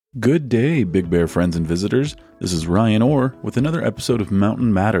Good day, Big Bear friends and visitors. This is Ryan Orr with another episode of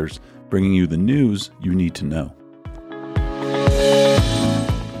Mountain Matters, bringing you the news you need to know.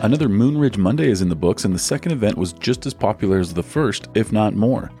 Another Moonridge Monday is in the books, and the second event was just as popular as the first, if not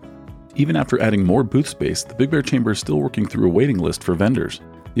more. Even after adding more booth space, the Big Bear Chamber is still working through a waiting list for vendors.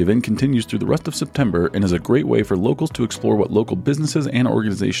 The event continues through the rest of September and is a great way for locals to explore what local businesses and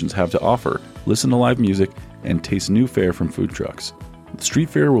organizations have to offer, listen to live music, and taste new fare from food trucks. The street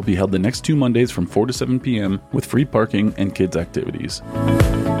fair will be held the next 2 Mondays from 4 to 7 p.m. with free parking and kids' activities.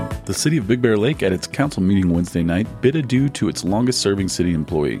 The city of Big Bear Lake at its council meeting Wednesday night bid adieu to its longest-serving city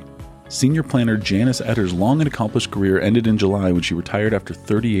employee. Senior planner Janice Etter's long and accomplished career ended in July when she retired after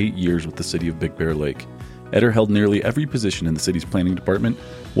 38 years with the city of Big Bear Lake. Etter held nearly every position in the city's planning department,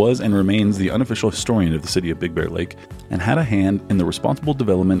 was and remains the unofficial historian of the city of Big Bear Lake, and had a hand in the responsible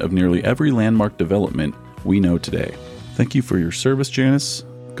development of nearly every landmark development we know today. Thank you for your service, Janice.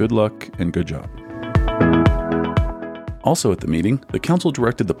 Good luck and good job. Also at the meeting, the council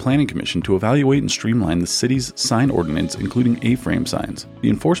directed the Planning Commission to evaluate and streamline the city's sign ordinance, including A-frame signs, the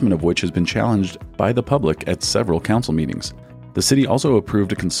enforcement of which has been challenged by the public at several council meetings. The city also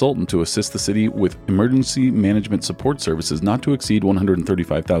approved a consultant to assist the city with emergency management support services not to exceed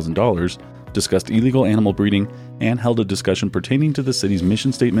 $135,000, discussed illegal animal breeding, and held a discussion pertaining to the city's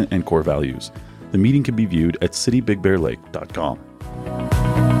mission statement and core values. The meeting can be viewed at citybigbearlake.com.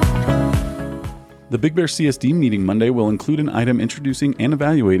 The Big Bear CSD meeting Monday will include an item introducing and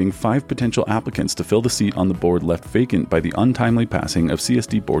evaluating 5 potential applicants to fill the seat on the board left vacant by the untimely passing of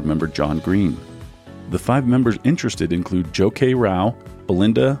CSD board member John Green. The 5 members interested include Joe K. Rao,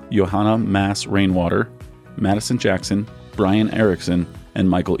 Belinda Johanna Mass Rainwater, Madison Jackson, Brian Erickson, and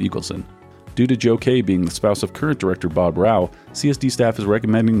Michael Eagleson. Due to Joe K. being the spouse of current director Bob Rao, CSD staff is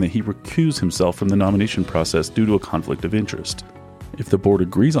recommending that he recuse himself from the nomination process due to a conflict of interest. If the board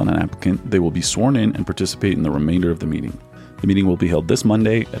agrees on an applicant, they will be sworn in and participate in the remainder of the meeting. The meeting will be held this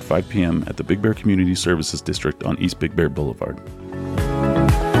Monday at 5 p.m. at the Big Bear Community Services District on East Big Bear Boulevard.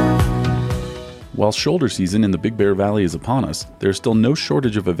 While shoulder season in the Big Bear Valley is upon us, there is still no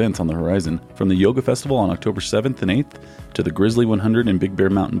shortage of events on the horizon, from the Yoga Festival on October 7th and 8th, to the Grizzly 100 and Big Bear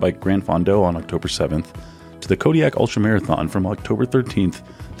Mountain Bike Grand Fondo on October 7th, to the Kodiak Ultramarathon from October 13th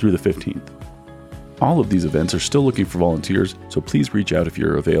through the 15th. All of these events are still looking for volunteers, so please reach out if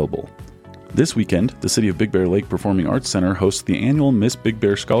you're available. This weekend, the City of Big Bear Lake Performing Arts Center hosts the annual Miss Big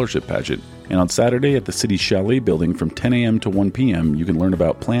Bear Scholarship Pageant, and on Saturday at the city's Chalet building from 10 a.m. to 1 p.m. you can learn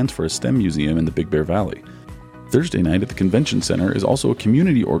about plans for a STEM museum in the Big Bear Valley. Thursday night at the Convention Center is also a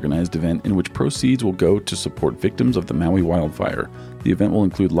community-organized event in which proceeds will go to support victims of the Maui wildfire. The event will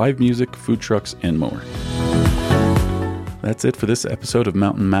include live music, food trucks, and more. That's it for this episode of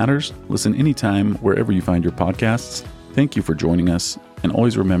Mountain Matters. Listen anytime, wherever you find your podcasts. Thank you for joining us, and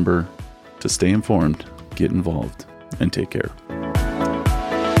always remember to stay informed, get involved, and take care.